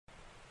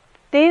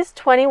These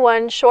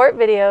 21 short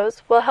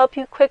videos will help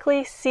you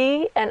quickly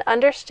see and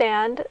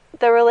understand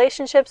the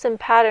relationships and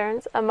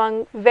patterns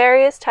among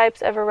various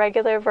types of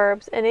irregular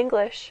verbs in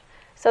English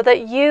so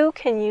that you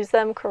can use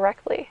them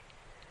correctly.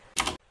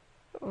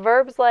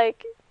 Verbs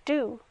like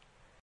do.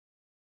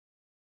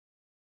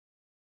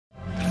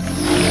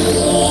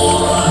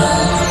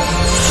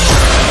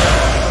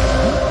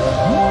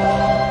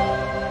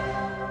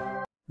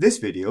 This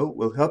video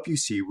will help you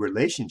see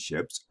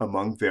relationships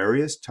among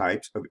various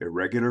types of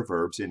irregular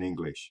verbs in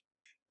English.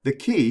 The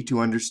key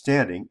to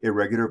understanding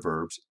irregular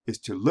verbs is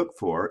to look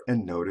for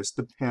and notice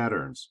the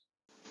patterns.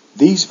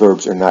 These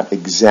verbs are not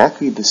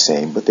exactly the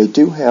same, but they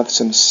do have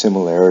some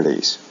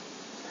similarities.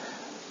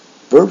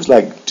 Verbs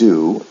like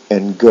do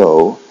and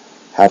go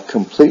have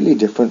completely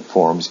different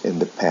forms in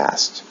the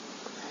past.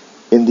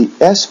 In the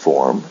S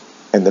form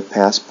and the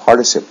past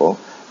participle,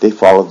 they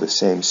follow the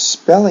same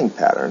spelling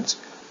patterns,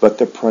 but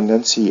the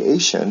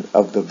pronunciation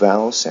of the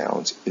vowel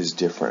sounds is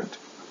different.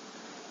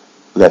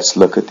 Let's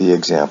look at the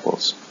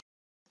examples.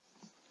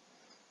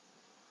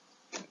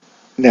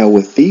 Now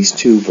with these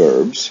two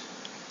verbs,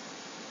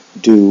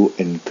 do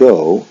and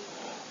go,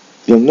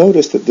 you'll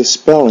notice that the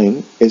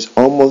spelling is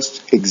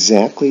almost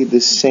exactly the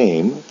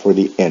same for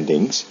the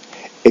endings,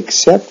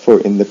 except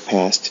for in the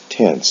past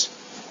tense,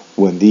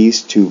 when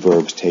these two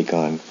verbs take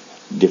on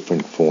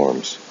different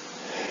forms.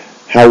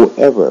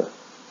 However,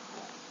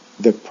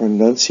 the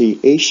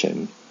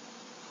pronunciation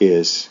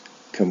is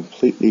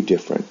completely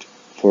different.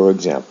 For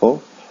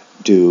example,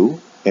 do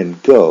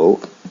and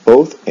go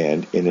both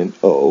end in an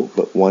O,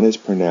 but one is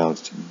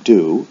pronounced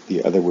do,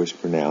 the other was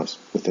pronounced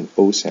with an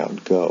O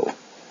sound, go.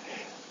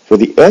 For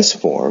the S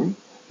form,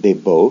 they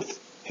both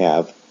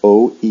have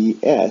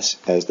OES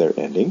as their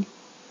ending,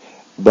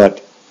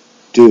 but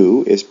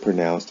do is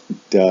pronounced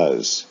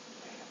does.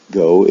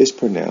 Go is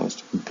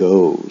pronounced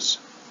goes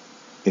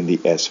in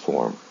the S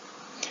form.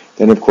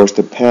 Then, of course,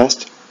 the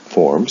past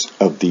forms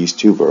of these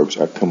two verbs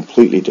are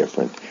completely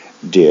different,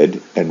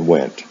 did and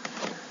went.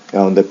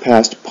 Now, in the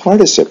past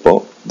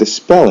participle, the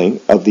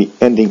spelling of the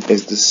ending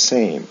is the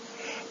same,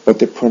 but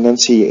the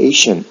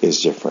pronunciation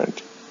is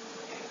different.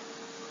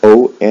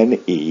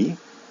 O-N-E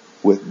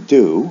with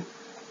do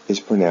is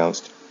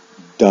pronounced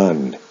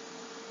done.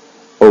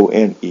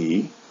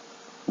 O-N-E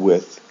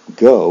with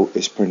go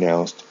is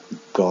pronounced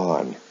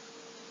gone.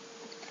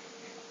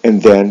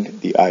 And then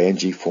the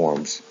ing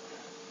forms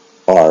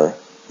are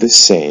the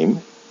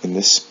same in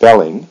the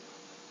spelling,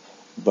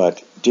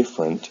 but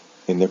different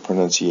in the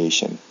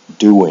pronunciation,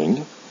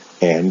 doing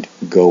and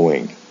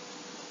going.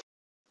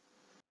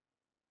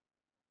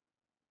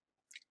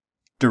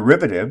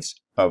 Derivatives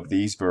of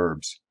these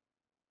verbs.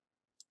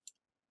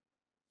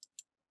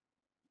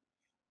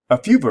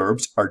 A few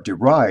verbs are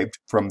derived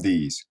from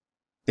these.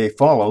 They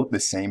follow the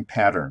same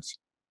patterns.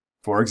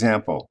 For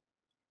example,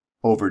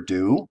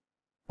 overdo,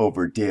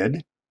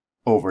 overdid,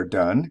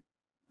 overdone,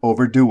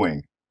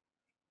 overdoing.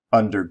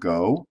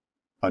 Undergo,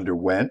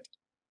 underwent,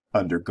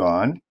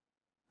 undergone,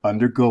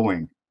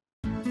 undergoing.